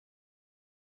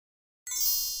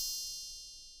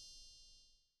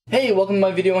Hey, welcome to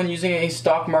my video on using a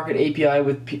stock market API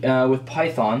with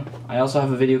Python. I also have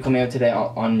a video coming out today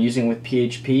on using it with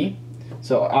PHP.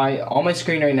 So on my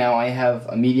screen right now I have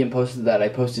a Medium posted that I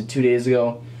posted 2 days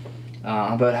ago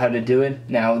about how to do it.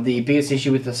 Now the biggest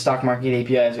issue with the stock market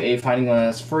API is A, finding one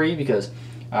that's free, because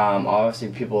obviously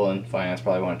people in finance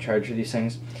probably want to charge for these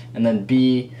things, and then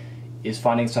B is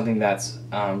finding something that's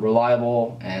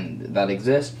reliable and that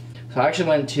exists. So I actually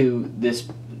went to this,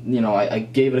 I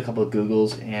gave it a couple of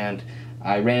Googles and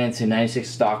I ran into 96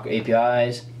 stock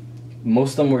APIs.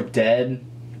 Most of them were dead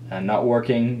and not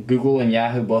working. Google and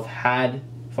Yahoo both had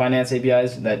finance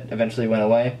APIs that eventually went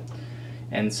away.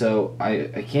 And so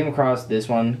I came across this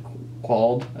one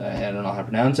called, I don't know how to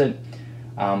pronounce it,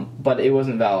 but it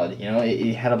wasn't valid.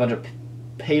 It had a bunch of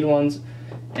paid ones,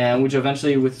 and which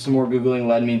eventually with some more Googling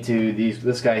led me to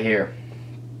this guy here.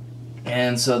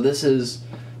 And so this is,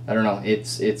 I don't know,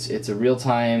 it's a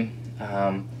real-time,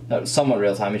 somewhat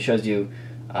real-time. It shows you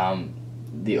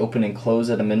the open and close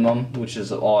at a minimum, which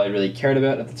is all I really cared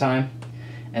about at the time.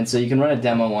 And so you can run a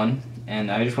demo one, and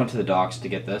I just went to the docs to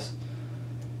get this.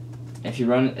 If you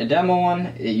run a demo one,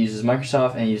 it uses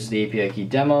Microsoft and uses the API key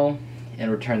demo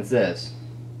and returns this.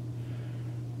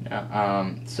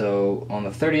 So on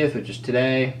the 30th, which is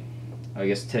today, I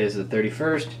guess today is the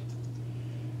 31st,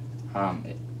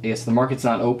 I guess the market's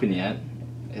not open yet.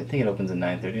 I think it opens at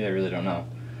 9:30, I really don't know.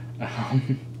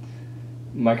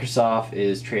 Microsoft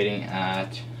is trading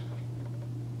at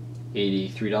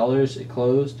 $83, it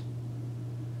closed.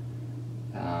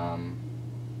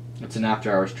 It's an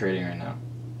after hours trading right now.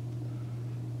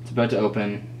 It's about to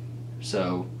open,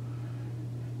 so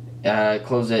it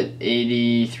closed at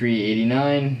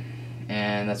 83.89,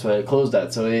 and that's what it closed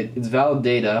at. So it's valid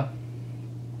data.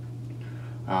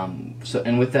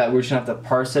 And with that, we're just gonna have to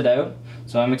parse it out.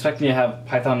 So I'm expecting to have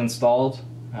Python installed.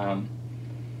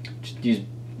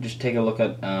 Just take a look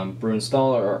at brew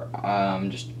install, or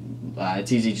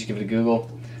it's easy. Just give it a Google.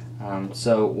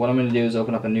 So what I'm gonna do is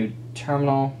open up a new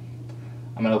terminal.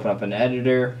 I'm gonna open up an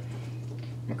editor.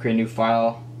 I'm gonna create a new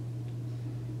file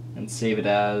and save it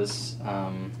as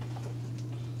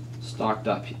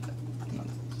stock.py,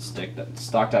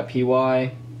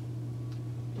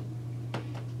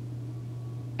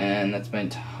 and that's my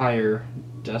entire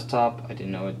desktop. I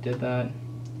didn't know it did that.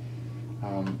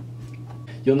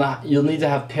 You'll need to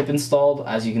have pip installed.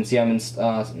 As you can see, I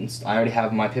already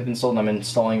have my pip installed, and I'm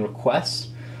installing requests.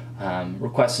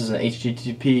 Request is an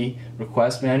HTTP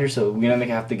request manager, so we're gonna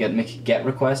have to make get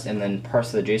request and then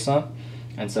parse the JSON.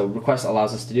 And so request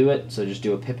allows us to do it. So just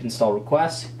do a pip install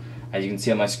request. As you can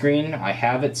see on my screen, I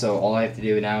have it. So all I have to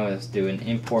do now is do an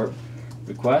import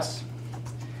request,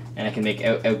 and I can make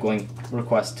outgoing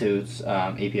requests to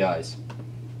APIs.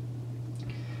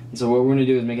 And so what we're going to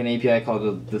do is make an API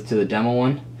called to the demo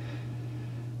one.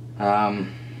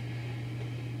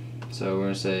 So we're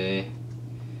going to say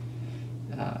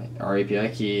our API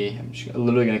key. I'm just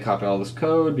literally going to copy all this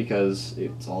code because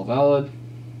it's all valid.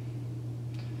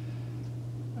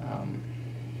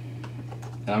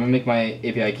 And I'm going to make my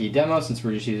API key demo since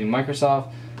we're just using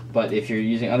Microsoft, but if you're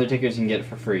using other tickers, you can get it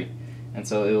for free. And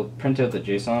so it'll print out the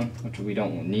JSON, which we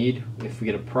don't need. If we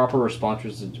get a proper response,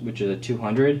 which is a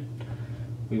 200,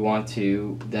 we want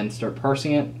to then start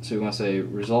parsing it. So we want to say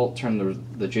result, turn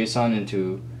the JSON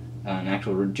into an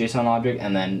actual JSON object,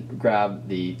 and then grab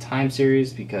the time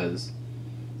series, because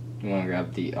we want to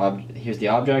grab the here's the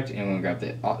object, and we want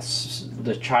to grab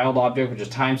the child object, which is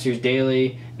time series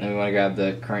daily, and then we want to grab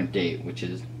the current date, which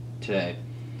is today.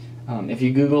 If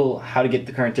you Google how to get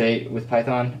the current date with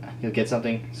Python, you'll get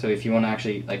something. So if you want to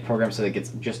actually program so that it gets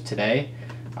just today,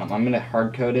 I'm going to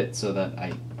hard code it so that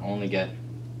I only get.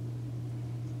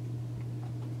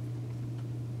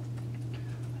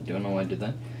 I don't know why I did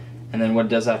that. And then what it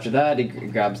does after that,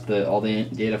 it grabs all the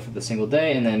data for the single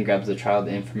day, and then grabs the child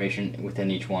information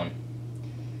within each one.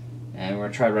 And we're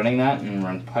going to try running that and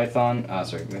run Python.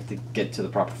 Sorry, we have to get to the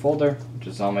proper folder, which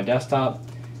is on my desktop,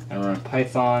 and run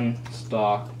Python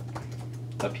stock.py.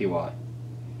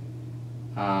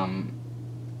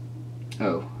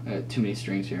 Too many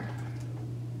strings here.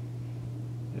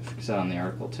 I have to fix that on the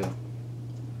article too.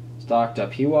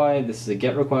 Stock.py. This is a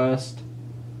GET request.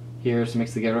 Here, so it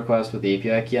makes the GET request with the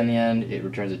API key on the end. It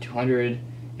returns a 200.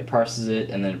 It parses it,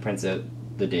 and then it prints out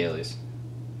the dailies.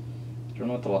 I don't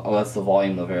know what that's the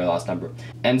volume, the very last number.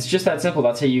 And it's just that simple.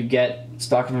 That's how you get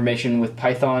stock information with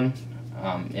Python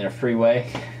in a free way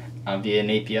via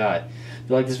an API. If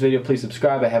you like this video, please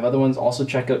subscribe. I have other ones. Also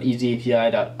check out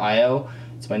easyapi.io.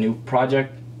 It's my new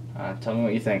project. Tell me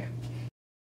what you think.